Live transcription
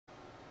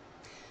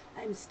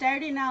I'm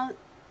starting out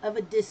of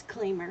a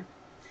disclaimer.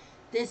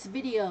 This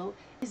video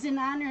is in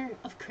honor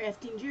of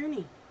Crafting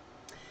Journey.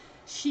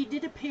 She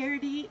did a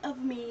parody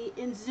of me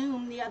in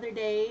Zoom the other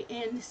day,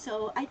 and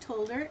so I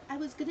told her I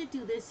was going to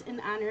do this in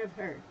honor of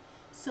her.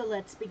 So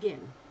let's begin.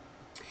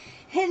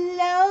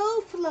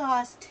 Hello,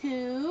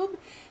 Flosstube.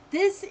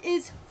 This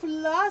is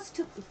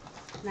Flosstube.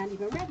 Not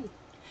even ready.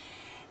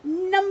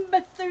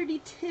 Number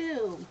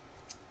 32.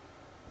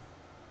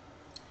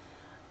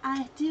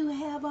 I do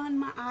have on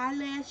my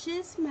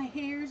eyelashes, my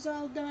hair's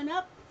all done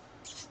up,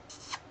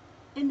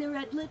 and the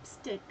red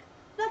lipstick.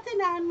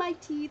 Nothing on my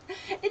teeth,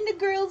 and the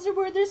girls are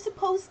where they're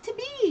supposed to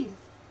be.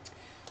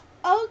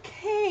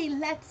 Okay,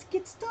 let's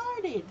get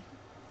started.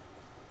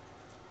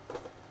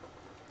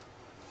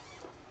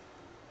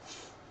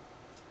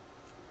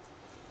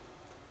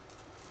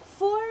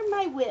 For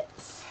my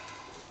whips,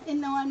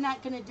 and no, I'm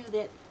not going to do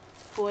that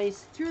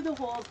voice through the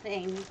whole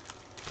thing.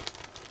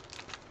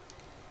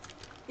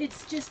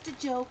 It's just a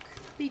joke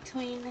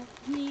between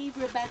me,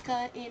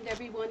 Rebecca, and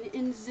everyone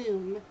in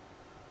Zoom.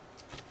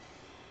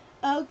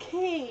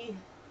 Okay,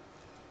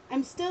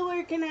 I'm still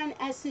working on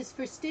S's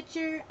for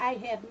Stitcher. I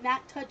have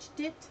not touched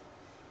it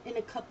in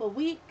a couple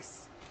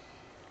weeks.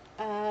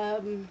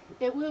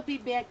 It will be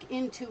back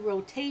into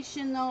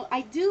rotation though.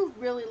 I do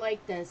really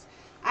like this.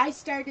 I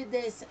started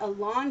this a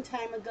long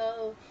time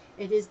ago.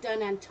 It is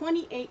done on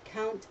 28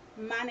 count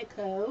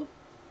Monaco.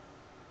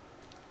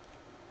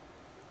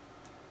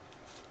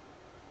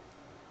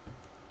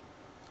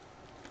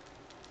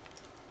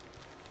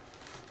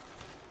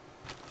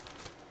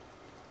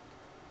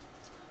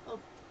 Oh,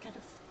 gotta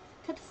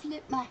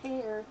flip my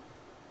hair.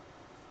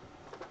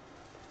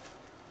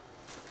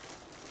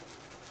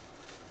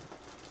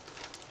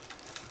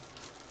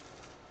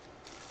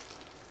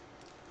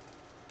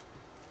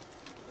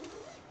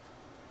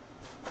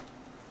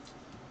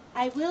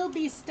 I will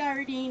be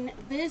starting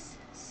this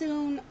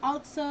soon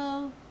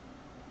also.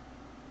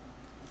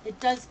 It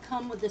does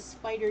come with a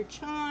spider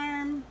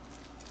charm,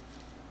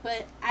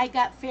 but I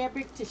got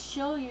fabric to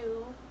show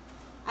you.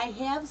 I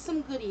have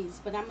some goodies,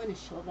 but I'm going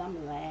to show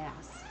them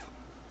last.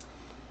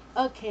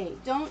 Okay,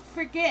 don't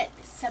forget,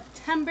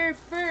 September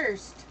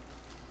 1st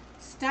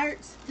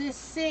starts this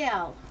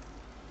sale.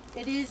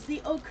 It is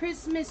the Oh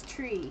Christmas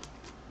Tree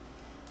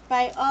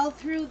by All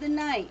Through the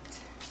Night.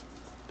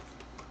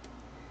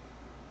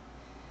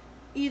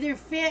 Either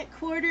Fat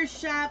Quarter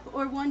Shop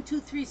or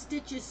 123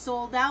 Stitches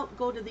sold out.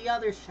 Go to the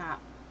other shop.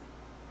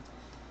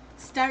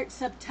 Start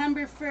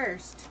September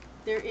 1st.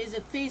 There is a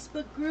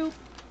Facebook group.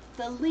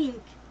 The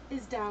link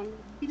is down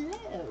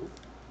below.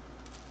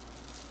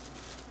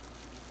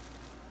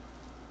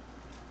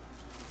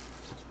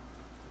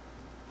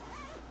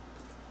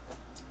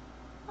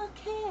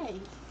 Okay.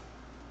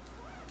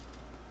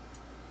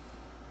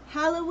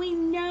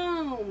 Halloween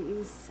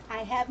gnomes. I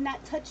have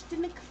not touched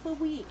in a couple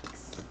weeks.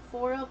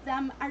 4 of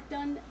them are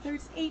done.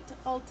 There's 8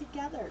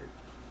 altogether.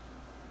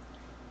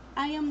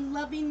 I am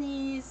loving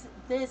these.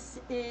 This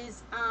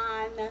is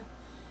on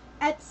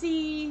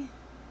Etsy.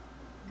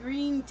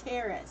 Green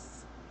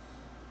Terrace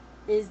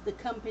is the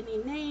company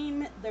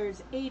name.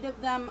 There's 8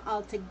 of them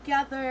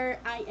altogether.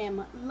 I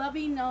am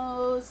loving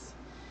those.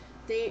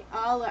 They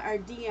all are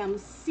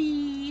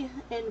DMC,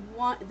 and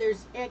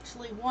there's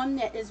actually one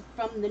that is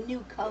from the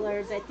new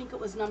colors. I think it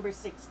was number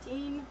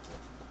 16.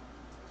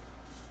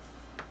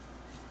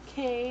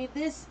 Okay,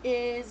 this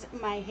is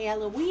my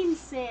Halloween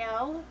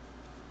sale.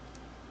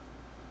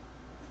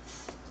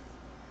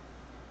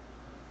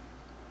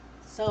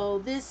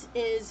 So this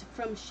is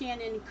from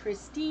Shannon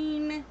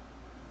Christine.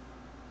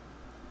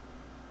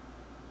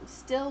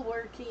 Still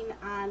working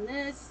on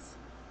this.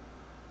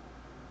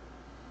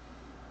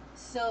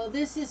 So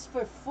this is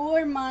for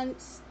 4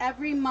 months.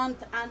 Every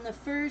month on the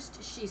 1st,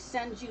 she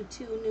sends you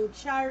 2 new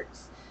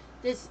charts.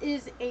 This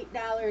is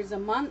 $8 a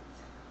month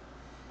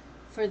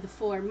for the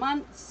 4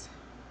 months.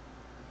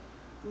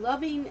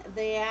 Loving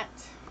that.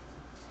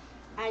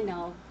 I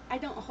know, I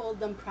don't hold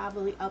them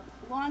probably up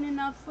long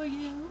enough for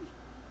you.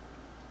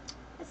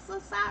 I'm so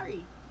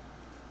sorry.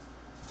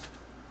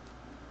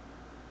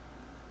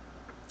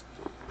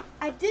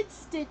 I did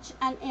stitch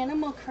on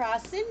Animal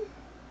Crossing.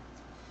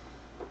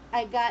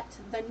 I got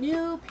the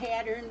new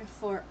pattern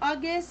for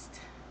August,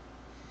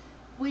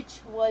 which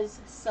was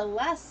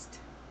Celeste.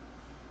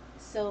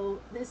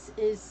 So this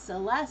is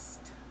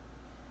Celeste.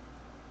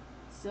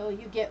 So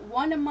you get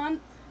 1 a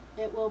month.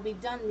 It will be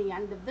done the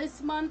end of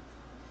this month.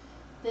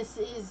 This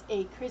is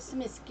a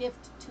Christmas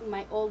gift to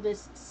my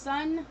oldest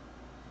son.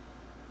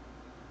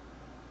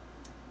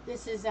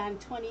 This is on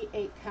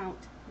 28 count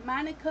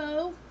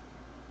Monaco.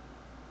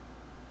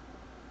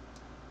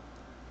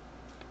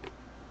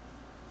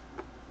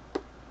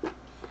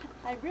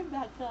 Hi,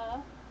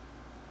 Rebecca.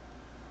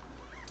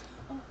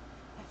 Oh,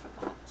 I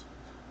forgot.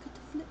 Got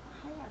to flip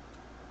my hair.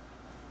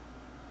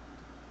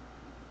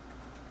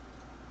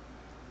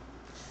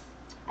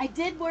 I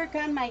did work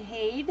on my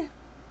Haid.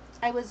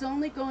 I was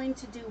only going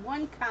to do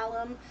 1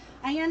 column.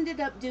 I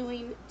ended up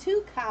doing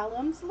 2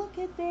 columns. Look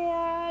at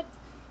that.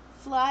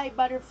 Fly,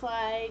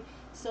 butterfly.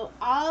 So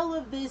all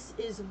of this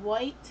is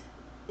white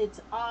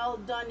It's all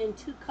done in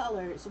two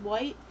colors,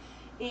 white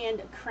and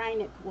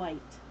acrylic white.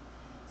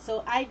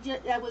 So I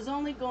was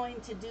only going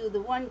to do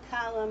the one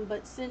column,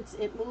 but since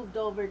it moved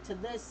over to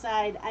this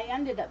side, I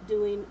ended up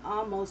doing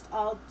almost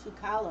all two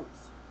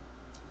columns.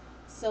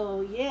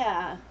 So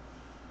yeah,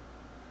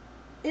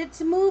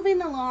 it's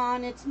moving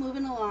along. It's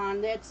moving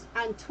along. That's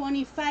on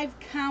 25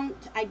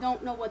 count. I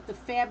don't know what the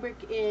fabric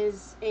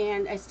is,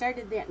 and I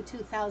started that in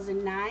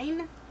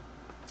 2009.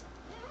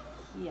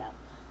 Yep.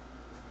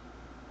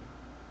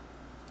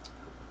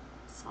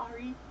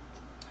 Sorry.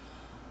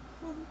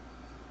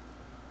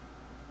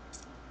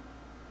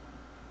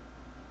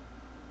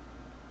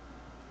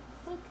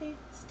 Okay,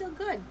 still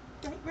good,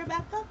 right,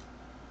 Rebecca?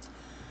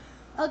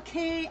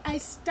 Okay, I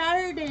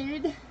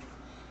started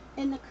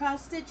in the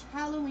cross stitch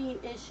Halloween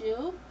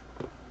issue.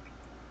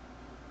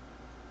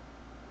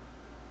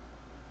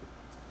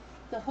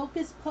 The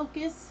Hocus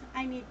Pocus.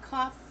 I need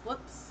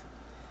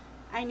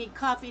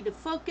coffee to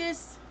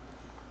focus.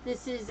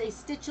 This is a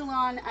stitch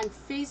along on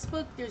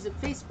Facebook. There's a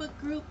Facebook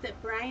group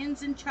that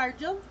Brian's in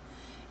charge of,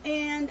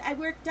 and I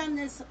worked on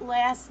this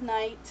last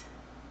night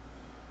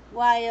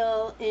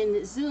while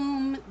in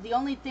Zoom. The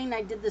only thing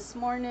I did this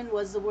morning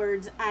was the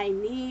words I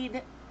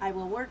need. I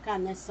will work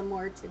on this some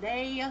more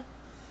today.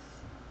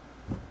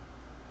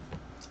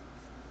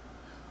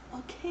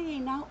 Okay,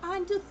 now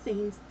on to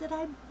things that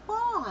I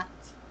bought.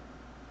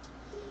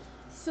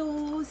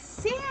 So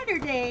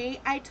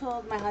Saturday, I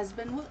told my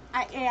husband,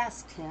 I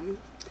asked him,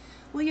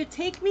 will you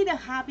take me to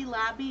Hobby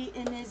Lobby,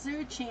 and is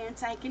there a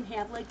chance I can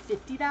have like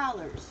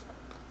 $50?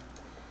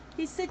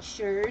 He said,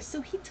 sure.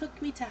 So he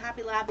took me to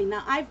Hobby Lobby.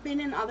 Now, I've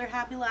been in other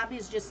Hobby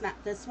Lobbies, just not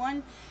this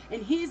one.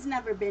 And he's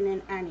never been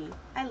in any.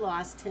 I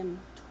lost him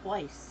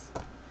twice.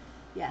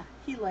 Yeah,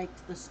 he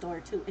liked the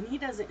store too. And he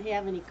doesn't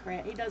have any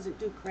craft. He doesn't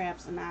do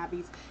crafts and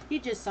hobbies. He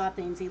just saw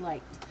things he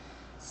liked.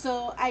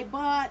 So I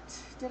bought,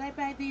 did I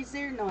buy these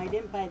there? No, I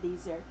didn't buy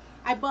these there.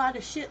 I bought a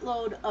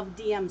shitload of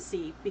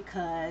DMC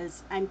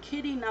because I'm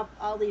kitting up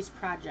all these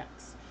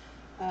projects.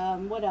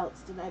 What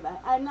else did I buy?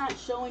 I'm not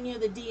showing you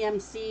the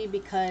DMC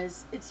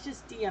because it's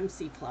just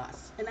DMC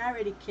floss, and I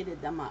already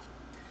kitted them up.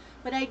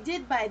 But I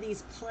did buy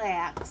these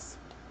plaques.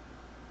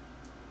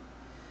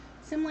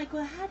 So I'm like,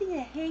 well, how do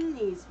you hang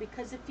these?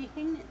 Because if you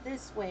hang it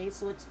this way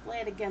so it's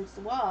flat against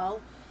the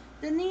wall,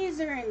 then these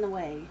are in the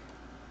way.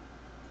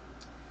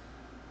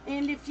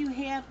 And if you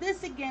have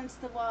this against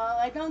the wall,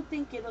 I don't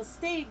think it'll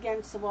stay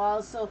against the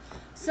wall. So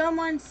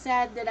someone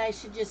said that I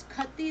should just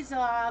cut these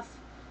off,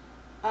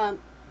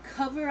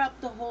 cover up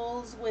the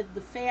holes with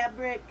the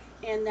fabric,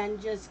 and then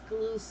just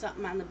glue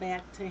something on the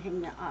back to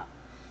hang it up.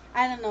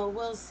 I don't know,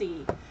 we'll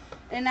see.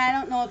 And I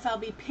don't know if I'll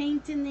be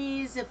painting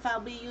these, if I'll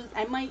be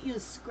I might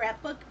use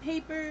scrapbook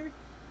paper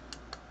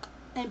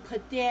and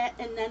put that,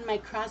 and then my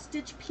cross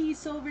stitch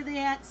piece over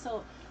that.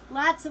 So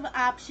lots of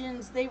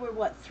options. They were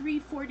what,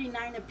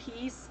 $3.49 a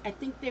piece? I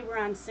think they were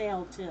on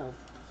sale too.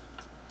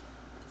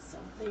 So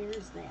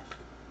there's that.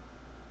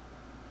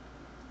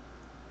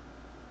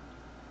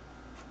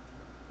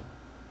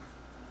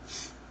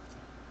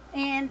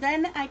 And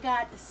then I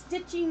got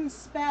Stitching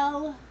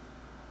Spell.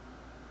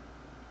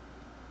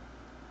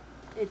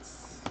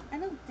 I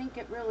don't think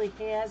it really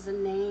has a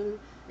name.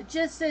 It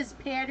just says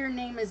pattern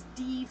name is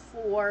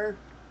D4.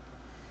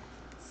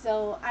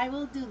 So I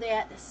will do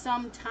that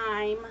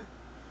sometime.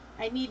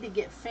 I need to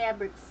get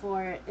fabric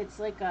for it. It's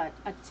like a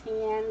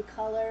tan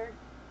color.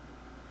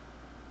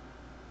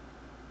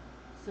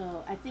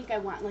 So I think I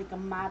want like a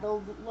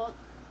mottled look.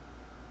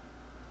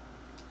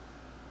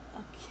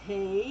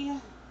 Okay.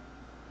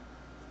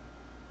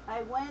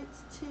 I went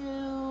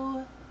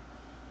to,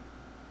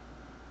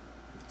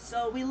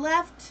 so we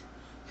left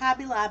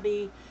Hobby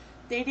Lobby.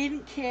 They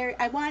didn't carry,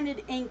 I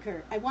wanted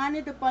Anchor. I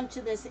wanted a bunch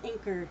of this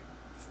Anchor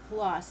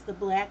floss, the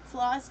black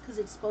floss, because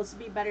it's supposed to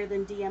be better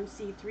than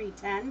DMC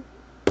 310.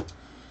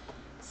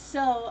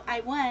 So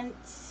I went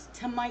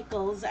to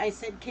Michael's. I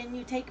said, can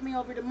you take me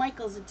over to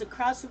Michael's? It's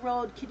across the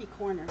road, kitty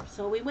corner.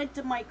 So we went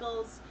to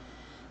Michael's.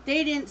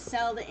 They didn't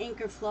sell the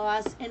Anchor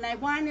floss, and I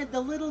wanted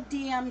the little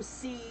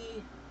DMC,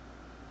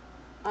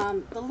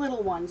 the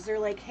little ones. They're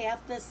like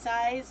half this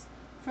size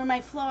for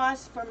my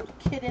floss from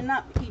kitting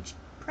up each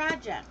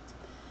project.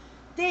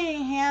 They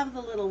didn't have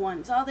the little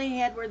ones. All they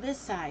had were this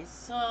size,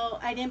 so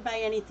I didn't buy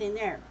anything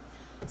there.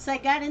 So I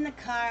got in the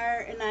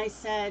car and I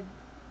said,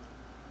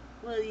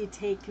 will you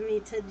take me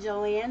to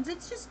Joann's?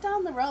 It's just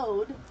down the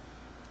road.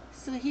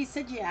 So he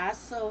said yes.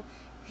 So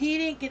he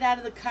didn't get out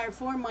of the car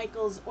for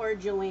Michael's or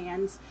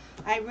Joann's.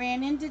 I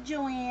ran into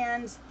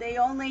Joann's. They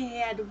only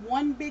had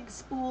one big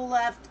spool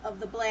left of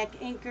the black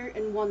Anchor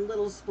and one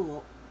little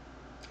spool.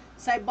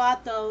 So I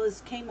bought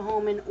those, came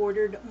home and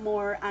ordered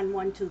more on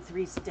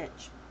 123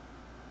 Stitch.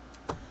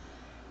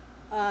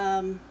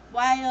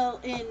 While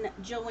in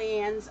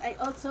Joann's, I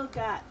also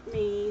got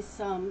me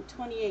some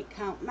 28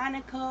 count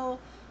Monaco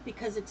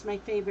because it's my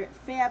favorite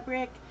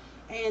fabric,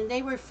 and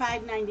they were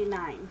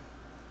 $5.99.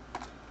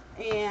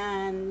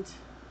 And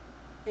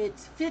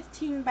it's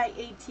 15 by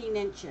 18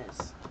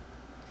 inches.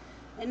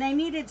 And I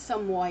needed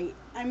some white.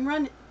 I'm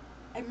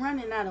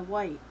running out of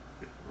white.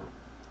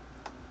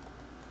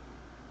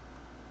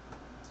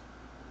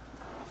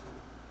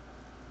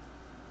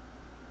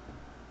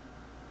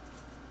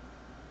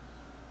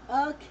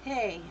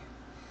 Okay,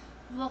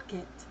 look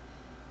it.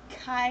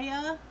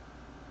 Kaya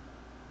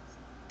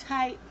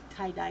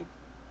tie-dyed.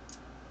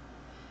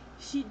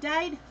 She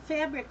dyed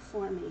fabric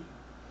for me.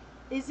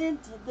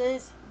 Isn't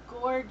this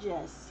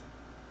gorgeous?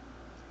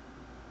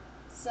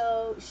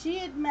 So she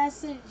had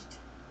messaged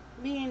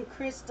me and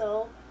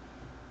Crystal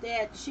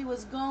that she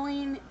was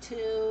going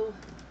to,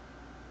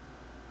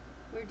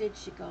 where did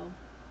she go?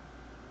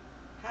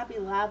 Hobby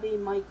Lobby,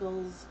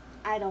 Michael's,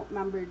 I don't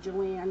remember,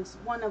 Joann's,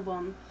 one of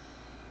them,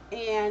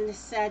 and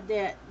said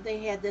that they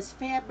had this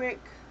fabric.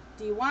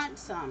 Do you want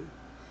some?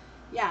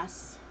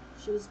 Yes.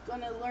 She was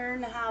going to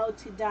learn how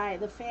to dye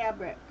the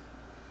fabric.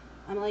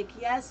 I'm like,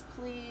 yes,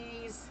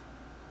 please.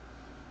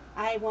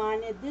 I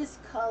wanted this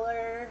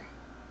color.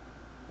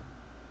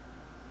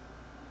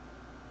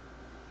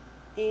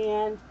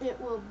 And it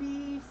will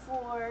be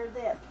for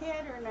that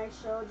pattern I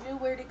showed you.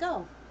 Where'd it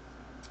go?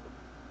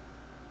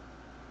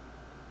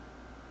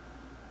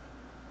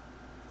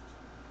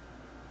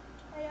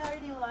 I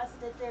already lost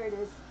it. There it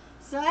is.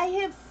 So I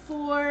have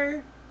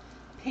 4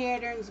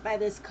 patterns by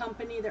this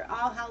company. They're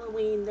all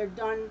Halloween. They're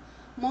done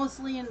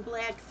mostly in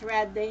black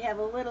thread. They have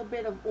a little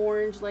bit of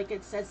orange, like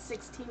it says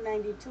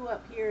 $16.92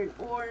 up here in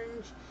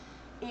orange,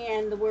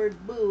 and the word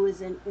boo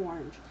is in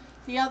orange.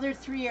 The other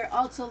 3 are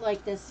also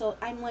like this. So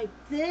I'm like,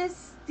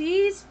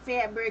 these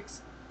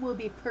fabrics will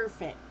be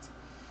perfect.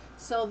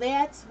 So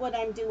that's what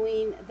I'm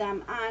doing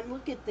them on.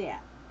 Look at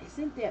that.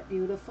 Isn't that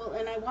beautiful?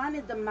 And I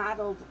wanted the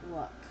modeled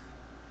look.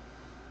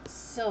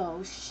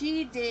 So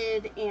she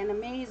did an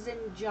amazing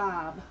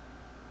job.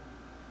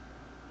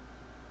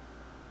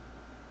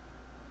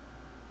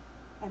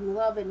 I'm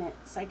loving it.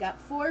 So I got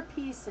 4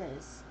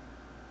 pieces.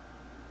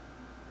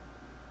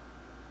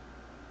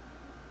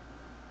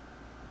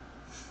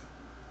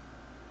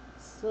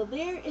 So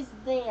there is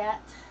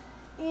that.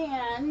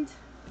 And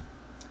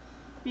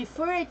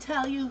before I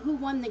tell you who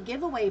won the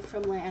giveaway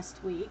from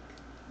last week,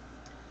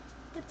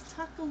 let's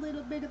talk a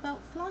little bit about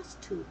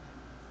Flosstube.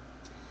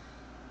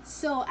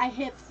 So I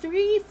have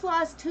 3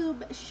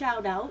 Flosstube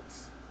shout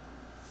outs.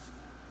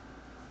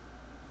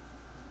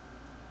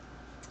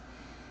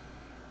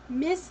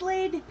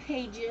 Mislaid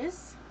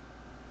Pages,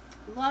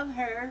 love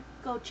her,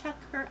 go check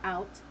her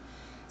out.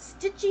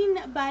 Stitching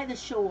by the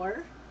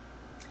Shore,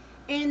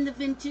 and the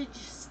Vintage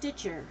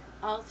Stitcher.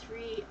 All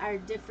 3 are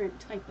different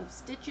type of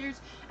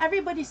stitchers.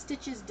 Everybody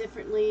stitches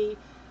differently.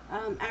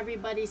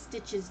 Everybody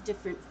stitches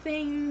different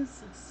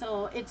things.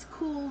 So it's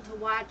cool to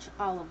watch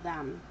all of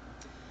them.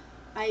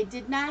 I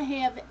did not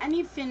have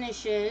any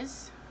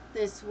finishes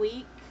this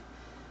week.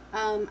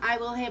 I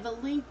will have a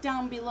link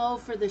down below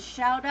for the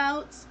shout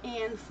outs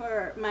and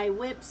for my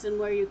whips and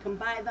where you can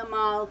buy them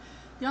all.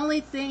 The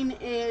only thing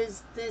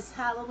is this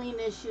Halloween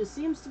issue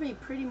seems to be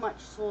pretty much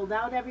sold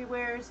out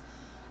everywhere.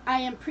 I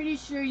am pretty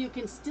sure you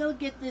can still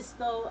get this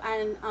though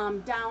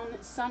on Down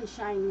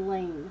Sunshine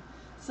Lane.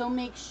 So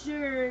make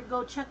sure,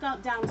 go check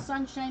out Down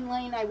Sunshine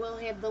Lane. I will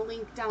have the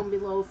link down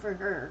below for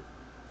her.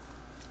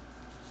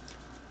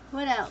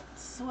 What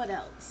else? What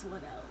else?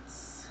 What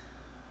else?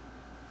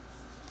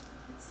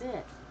 That's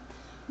it.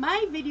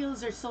 My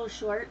videos are so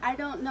short, I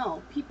don't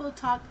know. People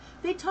talk,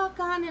 they talk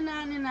on and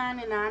on and on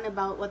and on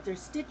about what they're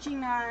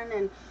stitching on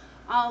and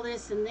all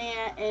this and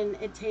that, and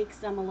it takes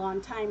them a long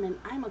time, and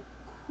I'm a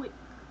quick,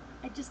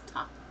 I just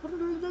talk.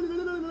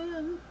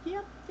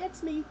 Yep,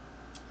 that's me.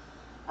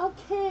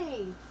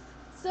 Okay,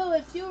 so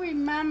if you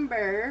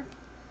remember,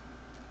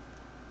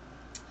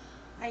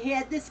 I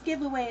had this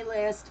giveaway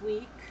last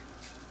week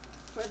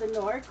for the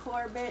Nora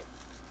Corbett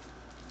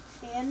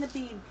and the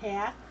bead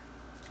pack.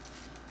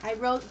 I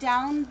wrote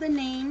down the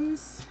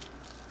names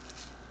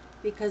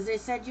because they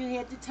said you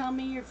had to tell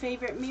me your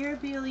favorite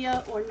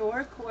Mirabilia or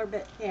Nora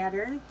Corbett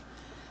pattern.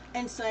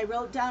 And so I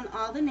wrote down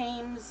all the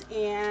names,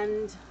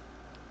 and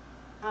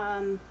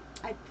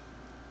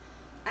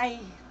I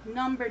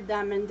numbered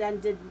them and then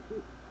did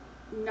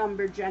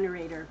number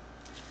generator.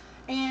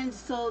 And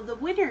so the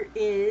winner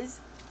is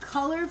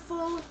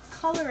Colorful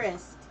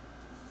Colorist.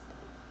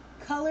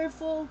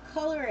 Colorful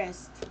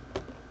Colorist.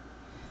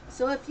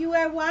 So if you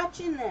are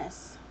watching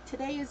this,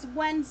 today is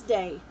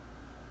Wednesday.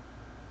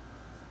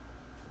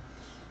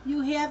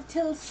 You have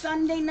till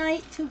Sunday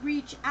night to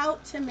reach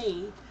out to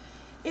me.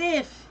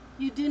 If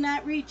you do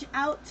not reach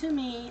out to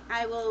me,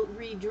 I will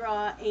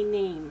redraw a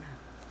name.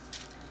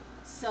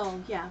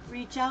 So yeah,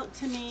 reach out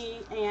to me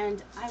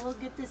and I will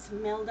get this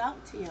mailed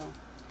out to you.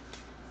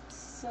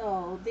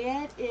 So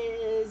that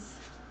is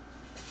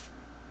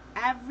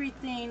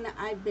everything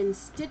I've been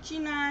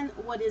stitching on.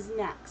 What is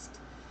next?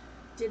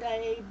 Did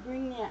I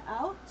bring that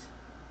out?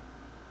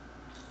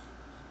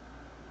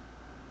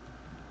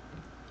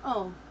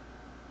 Oh,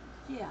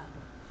 yeah.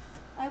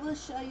 I will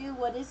show you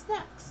what is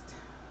next.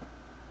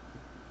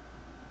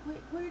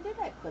 Wait, where did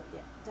I put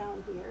that?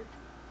 Down here.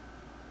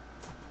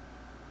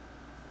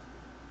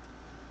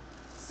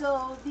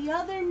 So the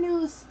other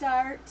new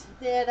start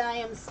that I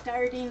am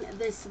starting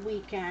this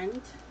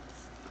weekend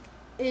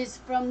is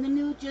from the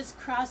new Just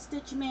Cross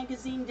Stitch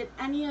magazine. Did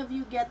any of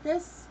you get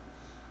this?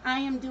 I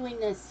am doing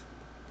this.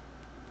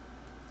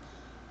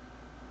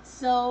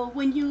 So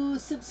when you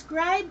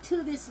subscribe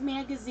to this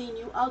magazine,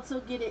 you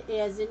also get it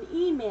as an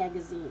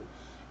e-magazine.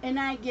 And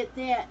I get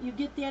that. You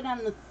get that on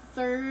the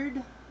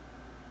 3rd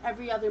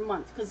every other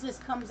month, because this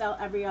comes out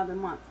every other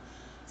month.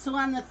 So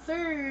on the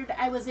 3rd,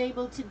 I was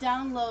able to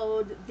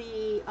download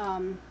the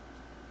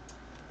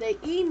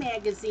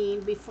e-magazine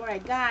before I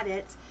got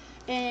it,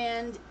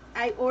 and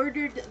I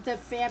ordered the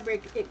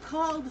fabric it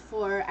called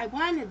for. I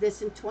wanted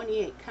this in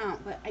 28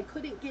 count, but I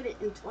couldn't get it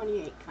in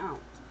 28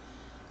 count.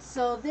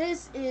 So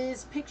this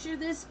is, picture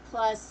this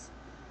plus,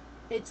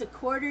 it's a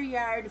 1/4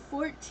 yard,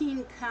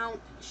 14 count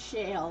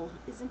shell.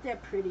 Isn't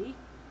that pretty?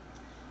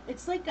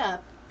 It's like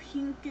a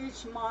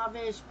pinkish,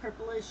 mauvish,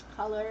 purplish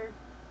color.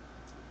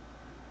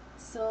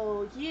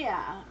 So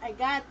yeah, I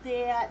got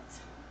that.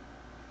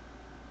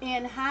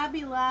 And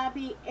Hobby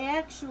Lobby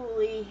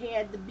actually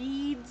had the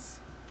beads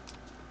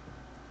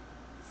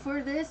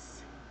for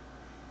this.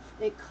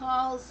 It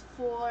calls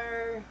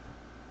for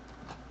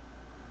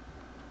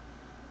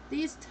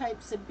these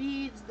types of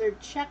beads. They're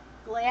checked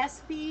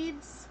glass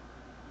beads.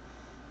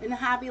 And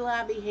Hobby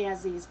Lobby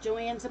has these.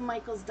 Joann's and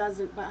Michael's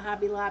doesn't, but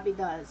Hobby Lobby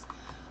does.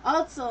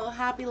 Also,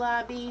 Hobby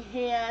Lobby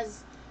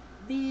has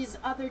these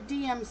other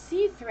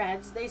DMC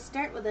threads. They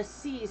start with a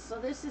C. So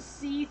this is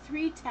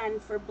C310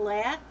 for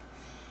black.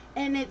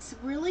 And it's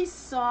really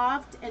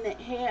soft, and it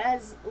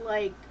has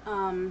like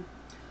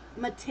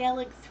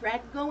metallic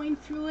thread going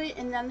through it,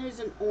 and then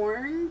there's an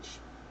orange.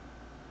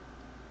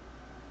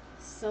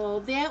 So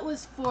that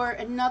was for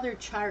another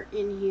chart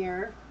in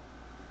here.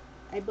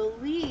 I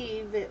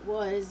believe it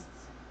was,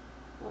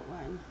 what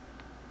one?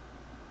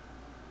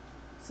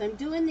 So I'm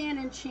doing that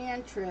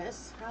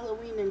Enchantress,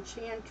 Halloween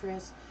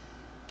Enchantress.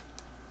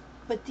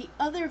 But the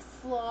other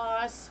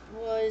floss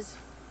was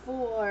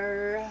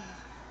for,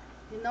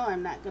 you know,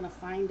 I'm not going to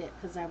find it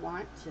because I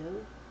want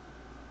to.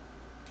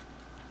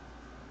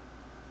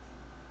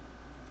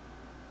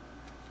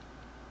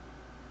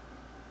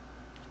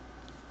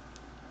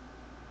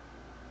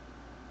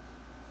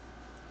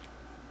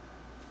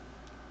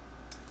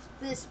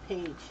 This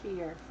page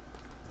here.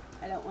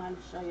 I don't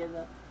want to show you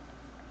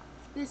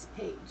this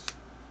page.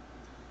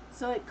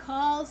 So it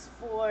calls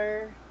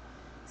for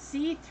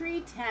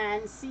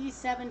C310,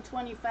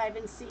 C725,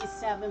 and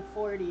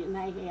C740, and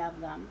I have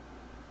them.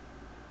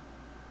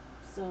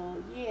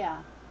 So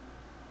yeah,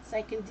 so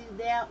I can do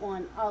that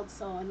one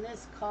also, and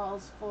this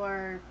calls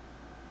for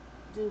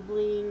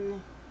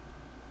doubling.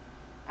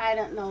 I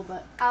don't know,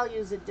 but I'll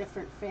use a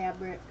different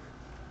fabric.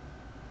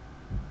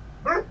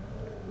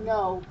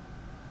 No.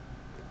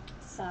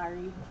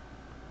 Sorry.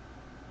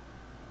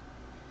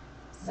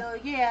 So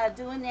yeah,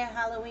 doing that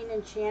Halloween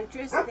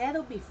Enchantress,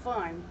 that'll be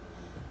fun.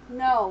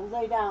 No,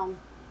 lay down.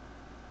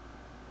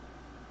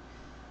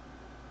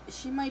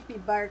 She might be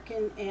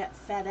barking at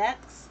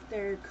FedEx.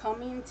 They're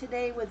coming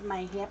today with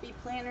my Happy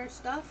Planner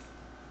stuff.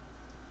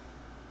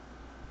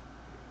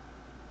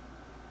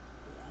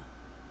 Yeah.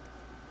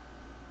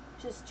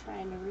 Just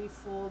trying to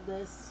refold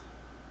this.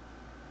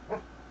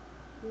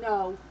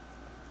 No.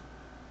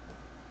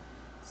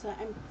 So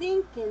I'm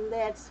thinking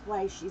that's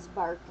why she's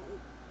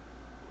barking.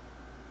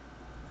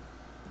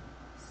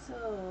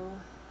 So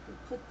we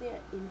put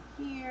that in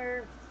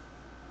here.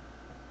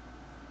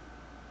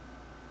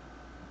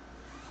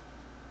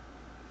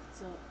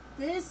 So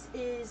this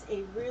is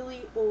a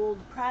really old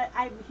product.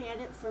 I've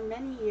had it for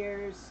many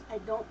years. I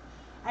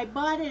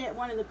bought it at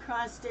one of the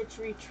cross stitch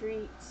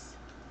retreats.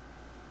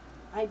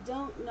 I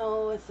don't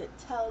know if it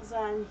tells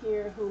on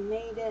here who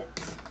made it.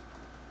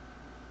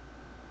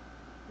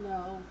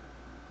 No.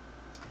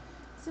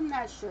 So I'm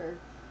not sure.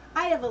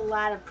 I have a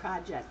lot of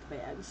project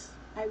bags.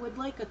 I would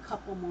like a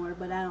couple more,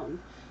 but I don't.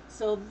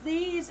 So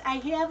these, I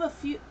have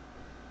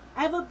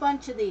a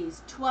bunch of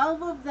these.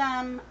 12 of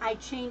them I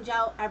change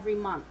out every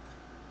month.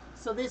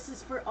 So this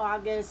is for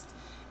August.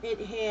 It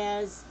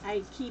has,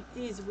 I keep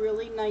these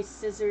really nice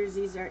scissors.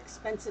 These are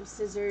expensive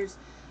scissors.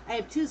 I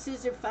have 2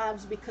 scissor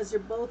fobs because they're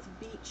both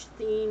beach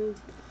themed.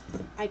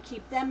 I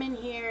keep them in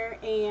here,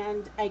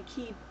 and I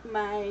keep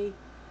my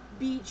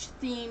beach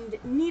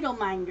themed needle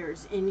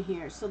minders in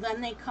here. So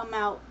then they come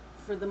out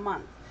for the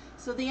month.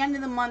 So the end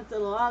of the month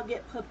it'll all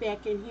get put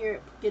back in here.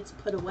 It gets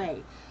put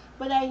away.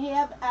 But I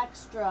have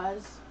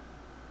extras.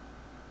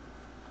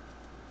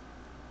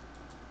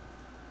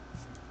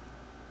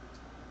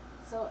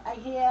 So I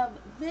have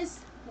this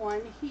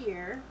one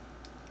here,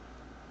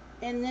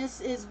 and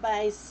this is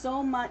by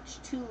So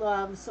Much to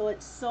Love. So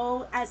it's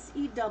so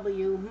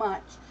SEW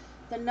much,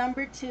 the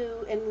number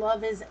 2, and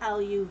love is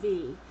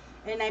LUV.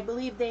 And I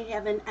believe they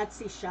have an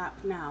Etsy shop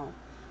now.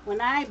 When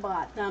I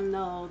bought them,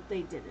 though,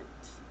 they didn't.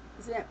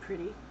 Isn't that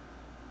pretty?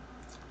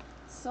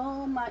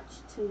 So Much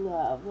to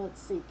Love.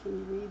 Let's see, can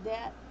you read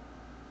that?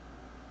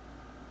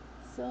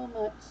 So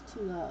Much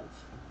to Love.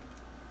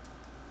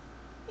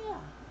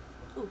 Yeah.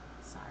 Oh,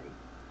 sorry.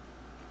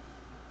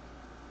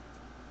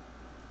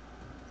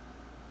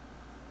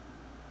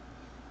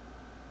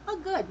 All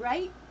good,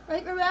 right?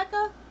 Right,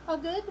 Rebecca? All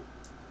good?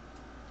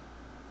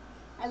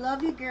 I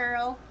love you,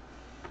 girl.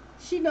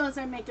 She knows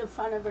I'm making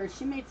fun of her.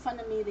 She made fun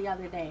of me the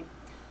other day.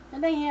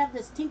 Then I have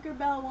this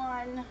Tinkerbell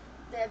one.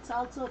 That's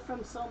also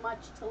from So Much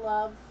to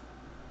Love.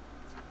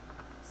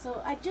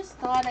 So I just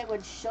thought I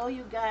would show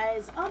you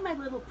guys all my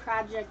little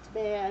project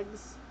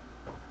bags.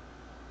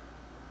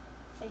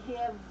 I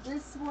have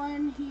this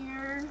one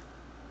here.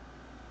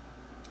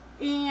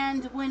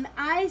 And when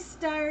I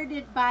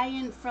started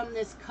buying from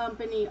this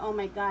company, oh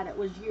my God, it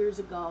was years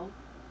ago.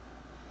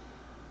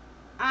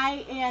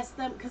 I asked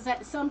them, because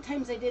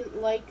sometimes I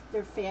didn't like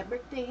their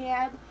fabric they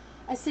had.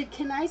 I said,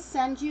 can I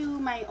send you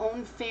my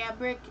own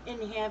fabric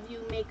and have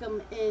you make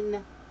them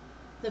in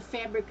the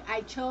fabric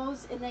I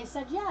chose? And they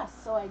said yes,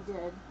 so I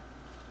did.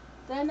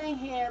 Then I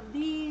have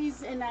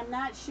these, and I'm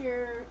not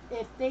sure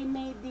if they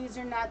made these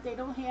or not. They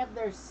don't have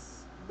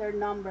their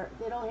number.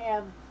 They don't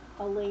have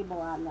a label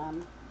on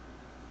them.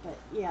 But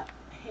yeah,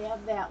 I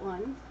have that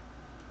one.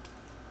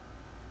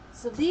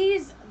 So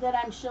these that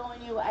I'm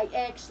showing you, I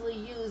actually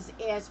use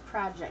as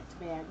project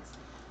bags.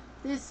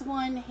 This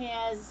one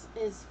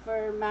is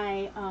for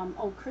my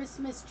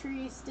Christmas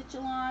tree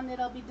stitch-along that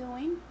I'll be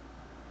doing.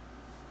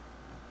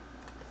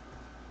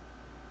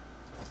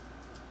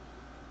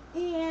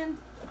 And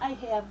I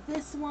have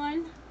this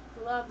one.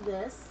 Love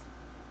this.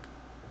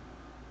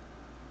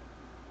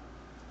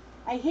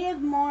 I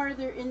have more.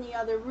 They're in the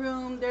other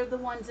room. They're the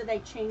ones that I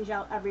change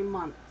out every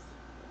month.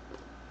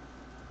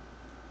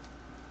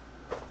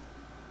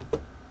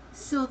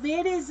 So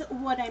that is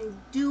what I'm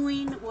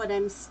doing, what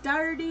I'm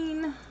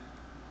starting.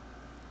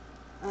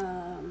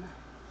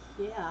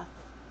 Yeah.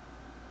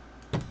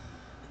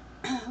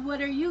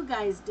 What are you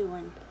guys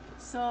doing?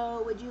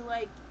 So would you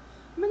like,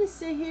 I'm going to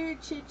sit here,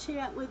 chit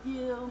chat with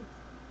you.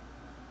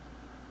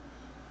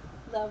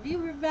 Love you,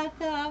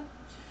 Rebecca.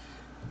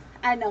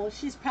 I know,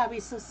 she's probably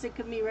so sick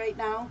of me right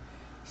now.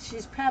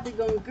 She's probably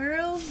going,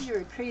 girl,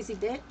 you're a crazy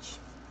bitch.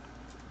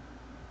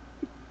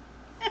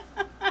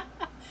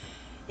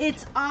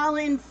 It's all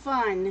in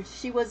fun.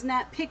 She was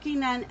not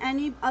picking on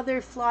any other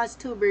floss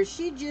tubers.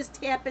 She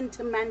just happened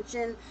to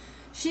mention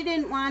she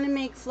didn't want to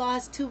make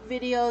floss tube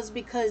videos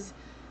because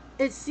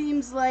it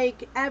seems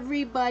like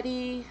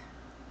everybody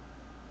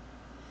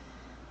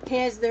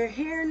has their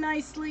hair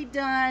nicely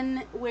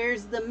done,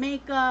 wears the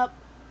makeup,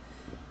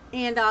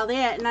 and all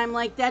that. And I'm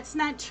like, that's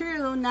not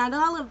true. Not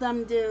all of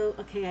them do.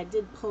 Okay, I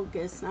did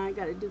focus. Now I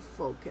got to do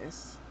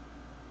focus.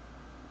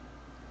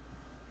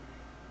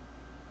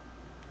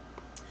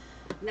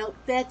 Nope,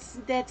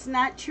 that's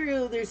not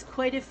true. There's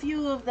quite a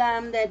few of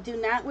them that do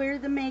not wear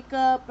the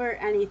makeup or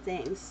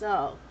anything.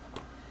 So,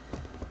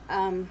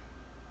 and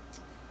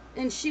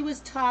she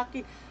was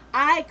talking.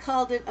 I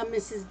called it a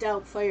Mrs.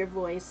 Doubtfire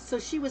voice. So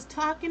she was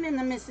talking in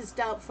the Mrs.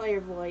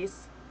 Doubtfire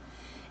voice.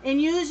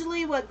 And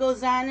usually what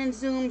goes on in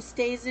Zoom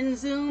stays in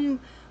Zoom.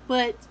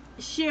 But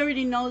she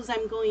already knows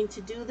I'm going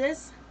to do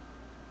this.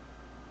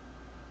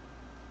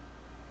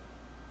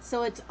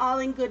 So it's all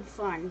in good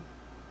fun.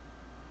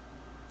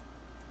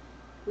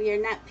 We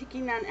are not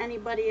picking on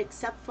anybody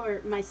except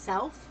for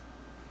myself.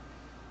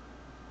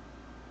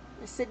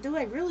 I said, do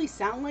I really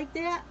sound like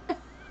that?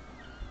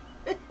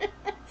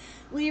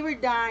 We were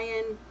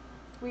dying.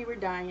 We were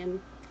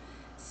dying.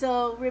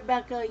 So,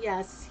 Rebecca,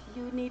 yes,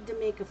 you need to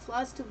make a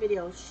Flosstube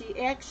video. She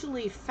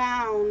actually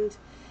found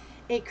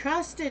a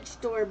cross-stitch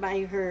store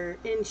by her,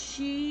 and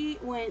she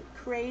went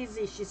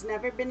crazy. She's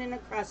never been in a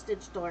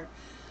cross-stitch store.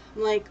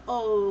 I'm like,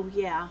 oh,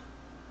 yeah.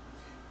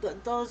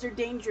 Those are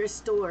dangerous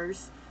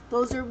stores.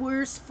 Those are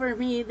worse for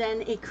me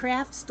than a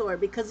craft store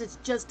because it's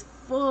just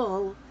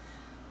full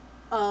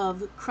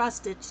of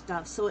cross-stitch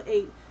stuff. So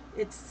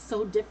it's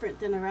so different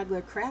than a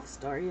regular craft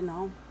store, you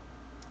know.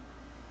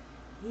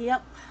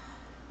 Yep.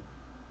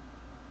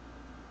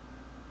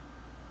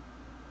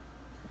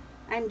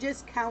 I'm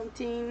just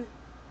counting.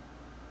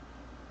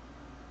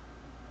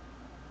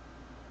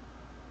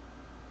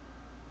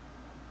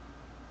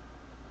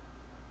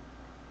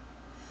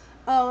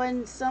 Oh,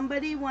 and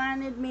somebody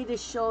wanted me to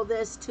show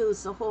this too,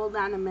 so hold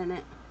on a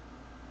minute.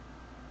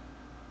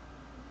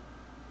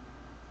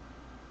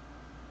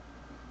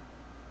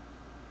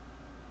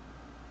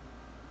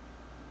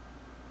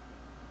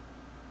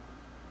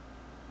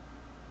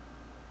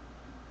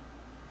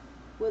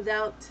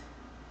 Without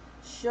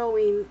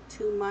showing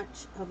too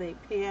much of a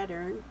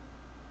pattern,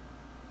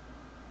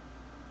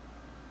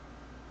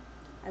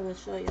 I will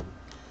show you.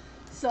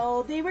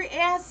 So they were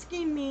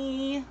asking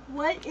me,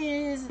 what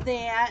is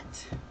that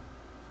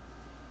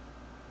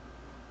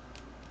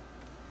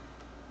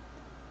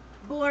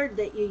board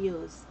that you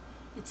use?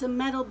 It's a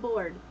metal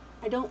board.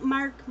 I don't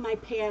mark my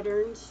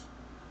patterns.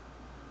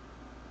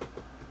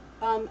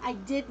 I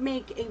did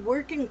make a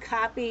working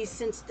copy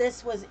since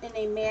this was in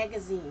a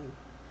magazine.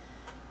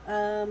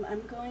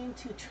 I'm going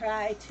to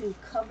try to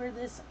cover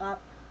this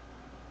up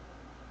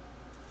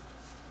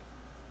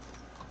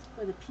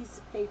with a piece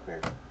of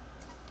paper.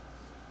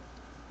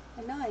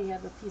 I know I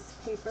have a piece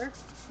of paper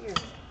here.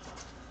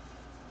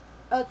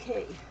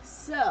 Okay,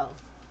 so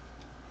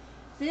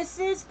this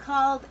is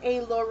called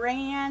a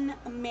Loran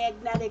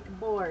magnetic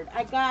board.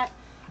 I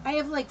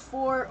have like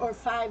 4 or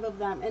 5 of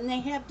them, and they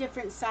have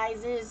different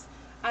sizes.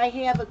 I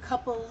have a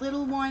couple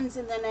little ones,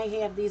 and then I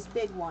have these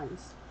big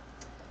ones.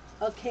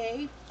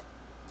 Okay,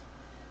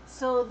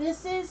 So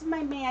this is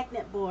my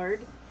magnet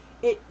board.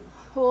 It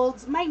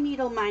holds my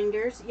needle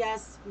minders.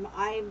 Yes,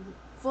 I'm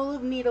full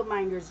of needle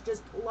minders.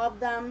 Just love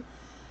them.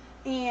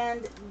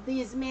 And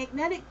these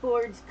magnetic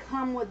boards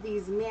come with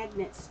these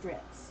magnet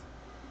strips.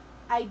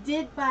 I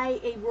did buy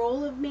a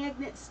roll of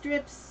magnet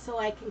strips so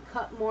I can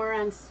cut more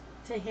on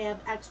to have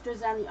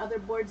extras on the other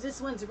boards.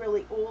 This one's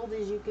really old,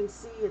 as you can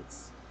see.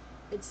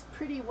 It's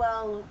pretty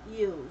well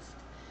used.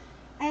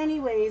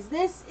 Anyways,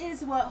 this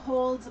is what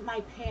holds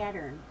my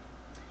pattern.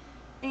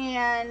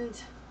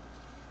 And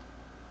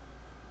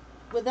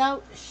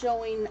without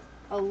showing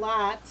a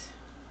lot,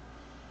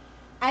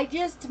 I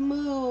just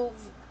move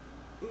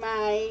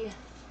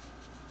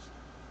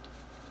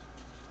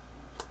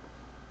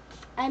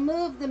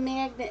the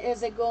magnet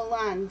as I go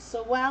along.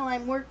 So while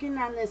I'm working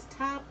on this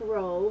top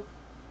row,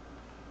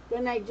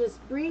 then I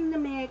just bring the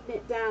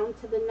magnet down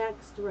to the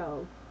next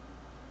row.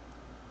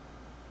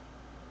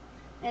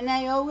 And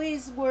I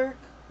always work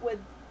with,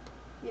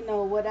 you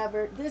know,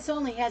 whatever. This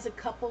only has a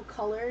couple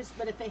colors,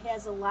 but if it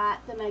has a lot,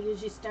 then I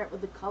usually start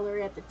with the color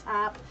at the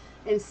top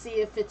and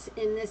see if it's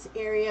in this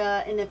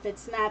area. And if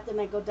it's not, then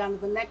I go down to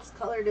the next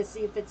color to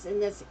see if it's in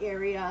this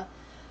area.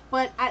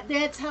 But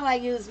that's how I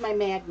use my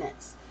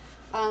magnets.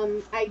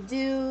 I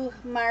do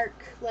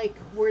mark like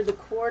where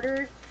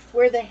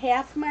the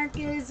half mark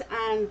is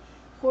on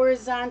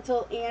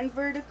horizontal and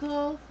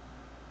vertical.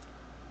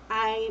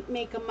 I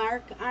make a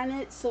mark on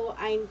it so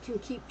I can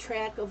keep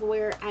track of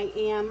where I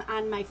am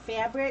on my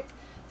fabric.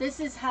 This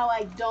is how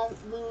I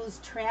don't lose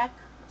track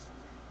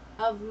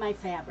of my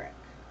fabric,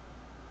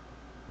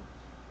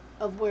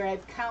 of where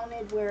I've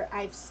counted, where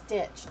I've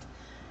stitched.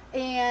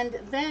 And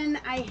then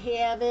I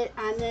have it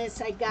on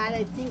this, I got,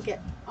 I think, at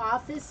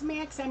Office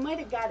Max. I might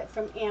have got it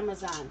from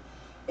Amazon.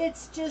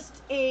 It's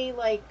just a,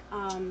 like,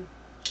 a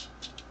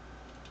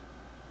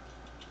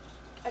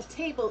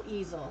table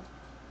easel.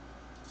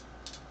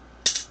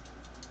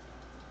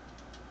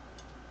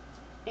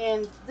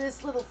 And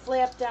this little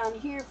flap down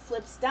here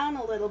flips down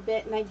a little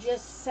bit, and I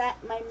just set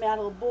my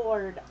metal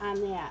board on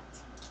that.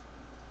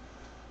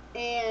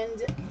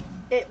 And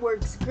it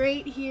works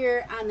great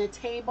here on the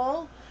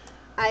table.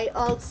 I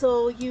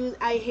also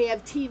I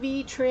have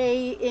TV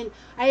tray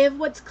I have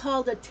what's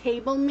called a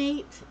table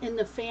mate in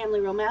the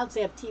family room. I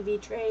also have TV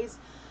trays,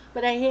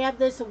 but I have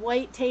this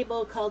white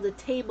table called a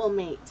table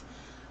mate.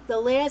 The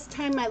last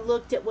time I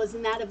looked, it was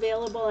not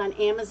available on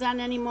Amazon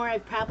anymore.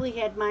 I've probably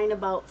had mine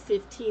about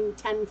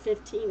 10,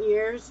 15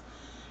 years.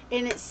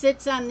 And it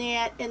sits on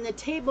that, and the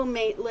table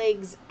mate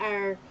legs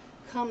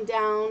come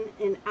down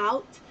and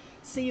out.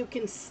 So you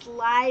can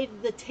slide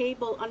the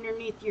table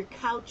underneath your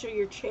couch or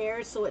your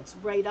chair so it's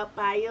right up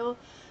by you.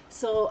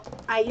 So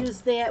I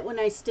use that when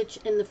I stitch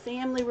in the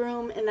family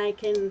room, and I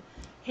can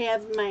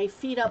have my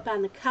feet up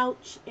on the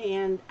couch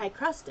and I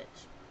cross stitch.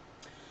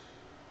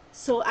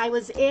 So I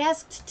was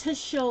asked to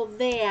show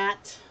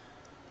that,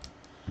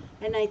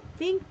 and I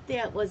think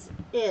that was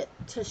it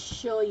to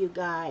show you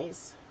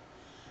guys.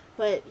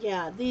 But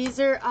yeah, these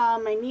are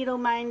my needle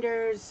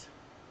minders,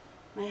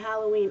 my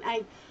Halloween.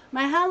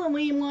 My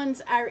Halloween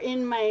ones are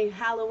in my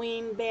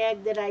Halloween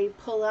bag that I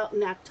pull out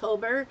in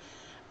October.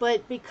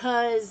 But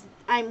because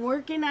I'm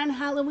working on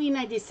Halloween,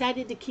 I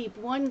decided to keep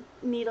one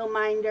needle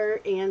minder,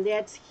 and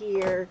that's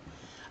here.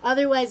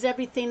 Otherwise,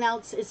 everything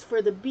else is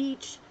for the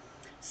beach.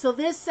 So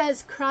this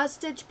says Cross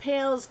Stitch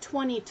Pals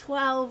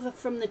 2012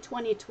 from the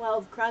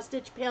 2012 Cross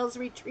Stitch Pals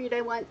retreat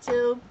I went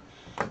to.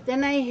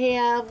 Then I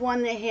have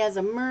one that has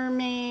a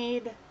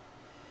mermaid.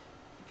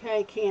 Okay,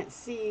 I can't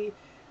see.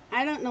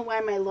 I don't know why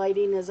my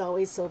lighting is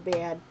always so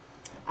bad.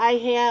 I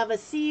have a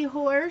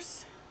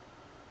seahorse.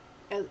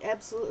 I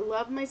absolutely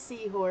love my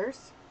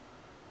seahorse.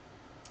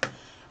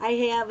 I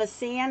have a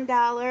sand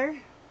dollar.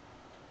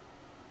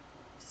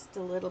 Just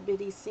a little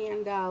bitty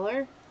sand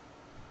dollar.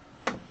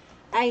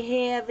 I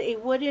have a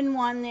wooden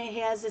one that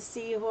has a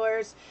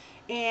seahorse,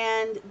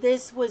 and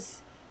this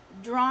was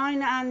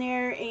drawn on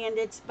there, and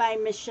it's by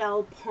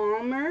Michelle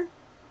Palmer.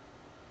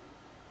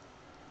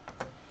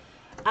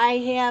 I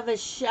have a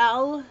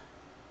shell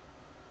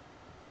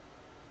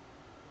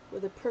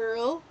with a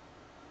pearl.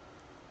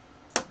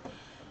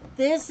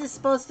 This is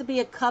supposed to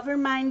be a cover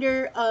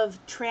minder of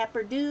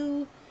Trapper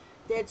Doo.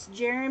 That's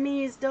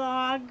Jeremy's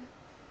dog,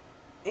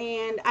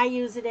 and I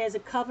use it as a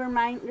cover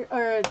minder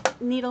or a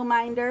needle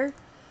minder.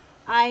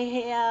 I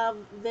have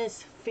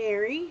this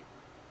fairy.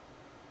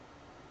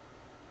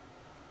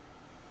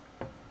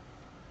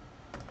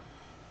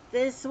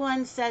 This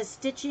one says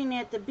Stitching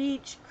at the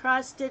Beach,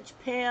 Cross Stitch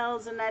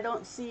Pals, and I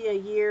don't see a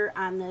year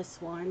on this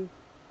one.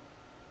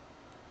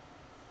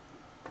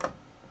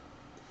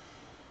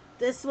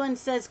 This one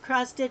says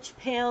Cross Stitch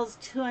Pals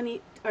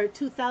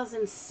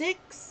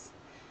 2006.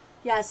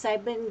 Yes,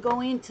 I've been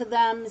going to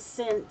them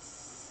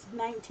since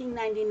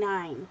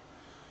 1999.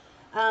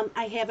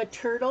 I have a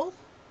turtle.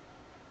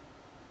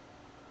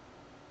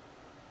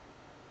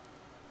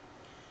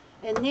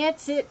 And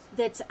that's it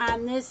that's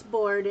on this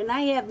board. And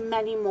I have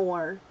many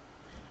more.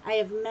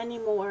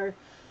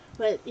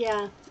 But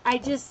yeah, I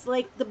just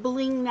like the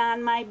bling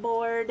on my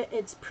board.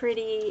 It's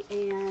pretty,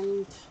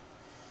 and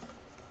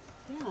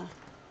yeah.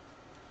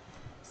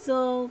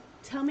 So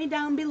tell me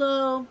down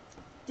below,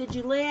 did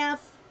you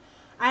laugh?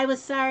 I was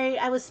sorry.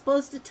 I was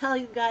supposed to tell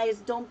you guys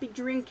don't be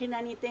drinking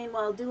anything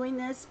while doing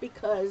this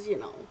because, you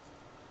know,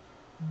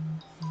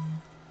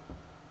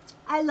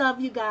 I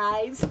love you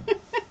guys.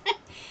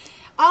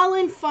 All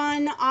in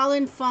fun, all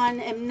in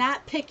fun. I'm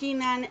not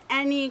picking on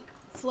any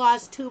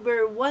floss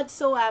tuber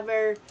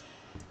whatsoever.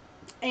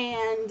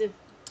 And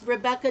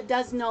Rebecca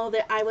does know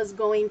that I was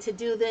going to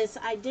do this.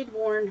 I did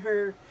warn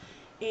her.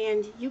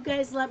 And you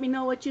guys let me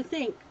know what you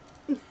think.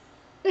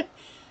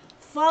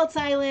 False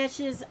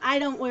eyelashes, I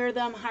don't wear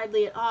them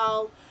hardly at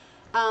all.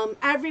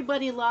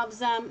 Everybody loves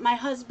them. My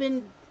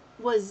husband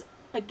was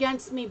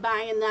against me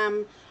buying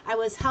them. I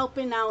was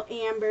helping out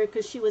Amber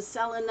because she was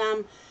selling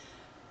them.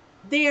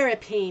 They are a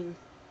pain.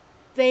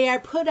 They are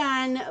put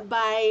on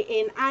by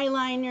an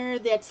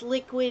eyeliner that's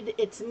liquid.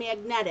 It's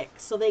magnetic,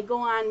 so they go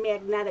on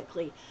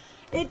magnetically.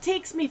 It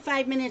takes me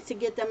 5 minutes to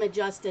get them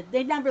adjusted.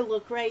 They never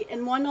look right,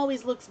 and one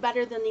always looks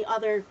better than the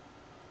other.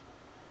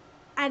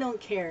 I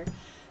don't care.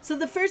 So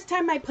the first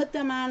time I put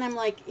them on, I'm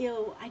like,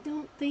 ew, I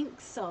don't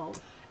think so.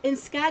 And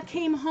Scott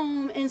came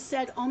home and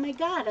said, oh my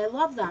God, I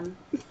love them.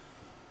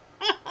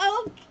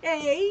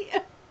 Okay.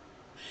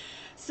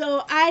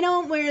 So I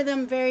don't wear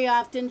them very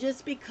often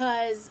just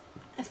because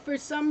for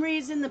some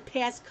reason the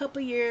past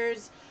couple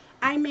years,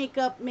 eye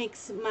makeup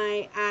makes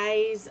my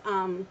eyes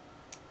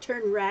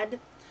turn red.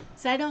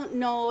 So I don't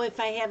know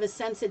if I have a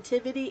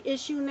sensitivity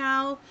issue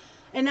now.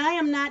 And I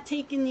am not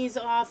taking these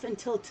off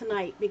until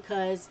tonight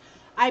because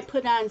I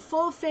put on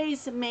full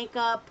face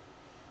makeup.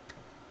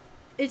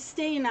 It's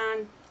staying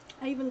on.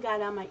 I even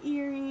got on my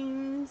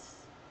earrings.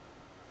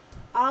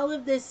 All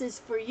of this is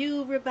for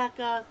you,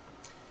 Rebecca.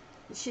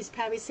 She's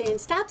probably saying,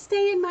 stop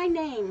saying my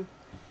name.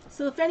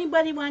 So if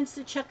anybody wants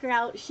to check her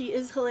out, she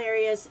is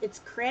hilarious. It's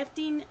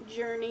Crafting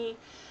Journey.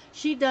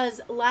 She does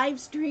live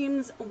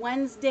streams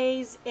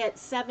Wednesdays at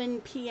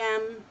 7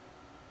 p.m.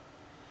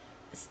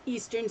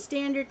 Eastern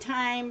Standard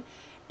Time,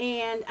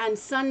 and on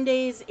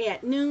Sundays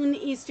at noon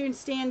Eastern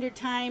Standard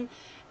Time.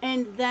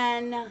 And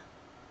then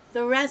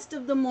the rest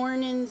of the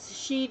mornings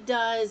she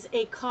does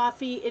a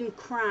coffee and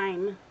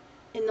crime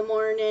in the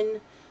morning.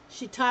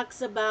 She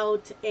talks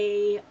about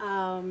a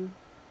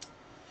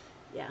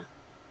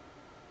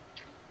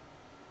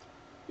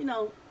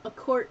a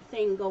court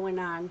thing going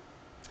on.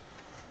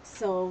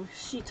 So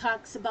she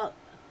talks about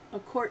a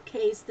court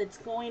case that's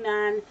going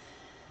on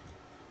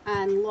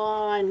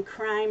law and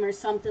crime or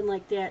something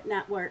like that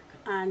network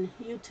on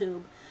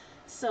YouTube.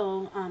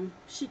 So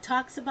she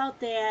talks about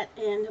that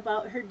and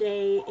about her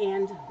day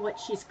and what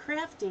she's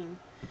crafting.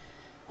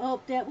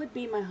 Oh, that would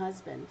be my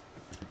husband.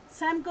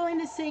 So I'm going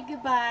to say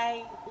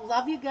goodbye.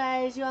 Love you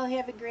guys. You all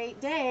have a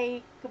great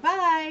day.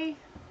 Goodbye.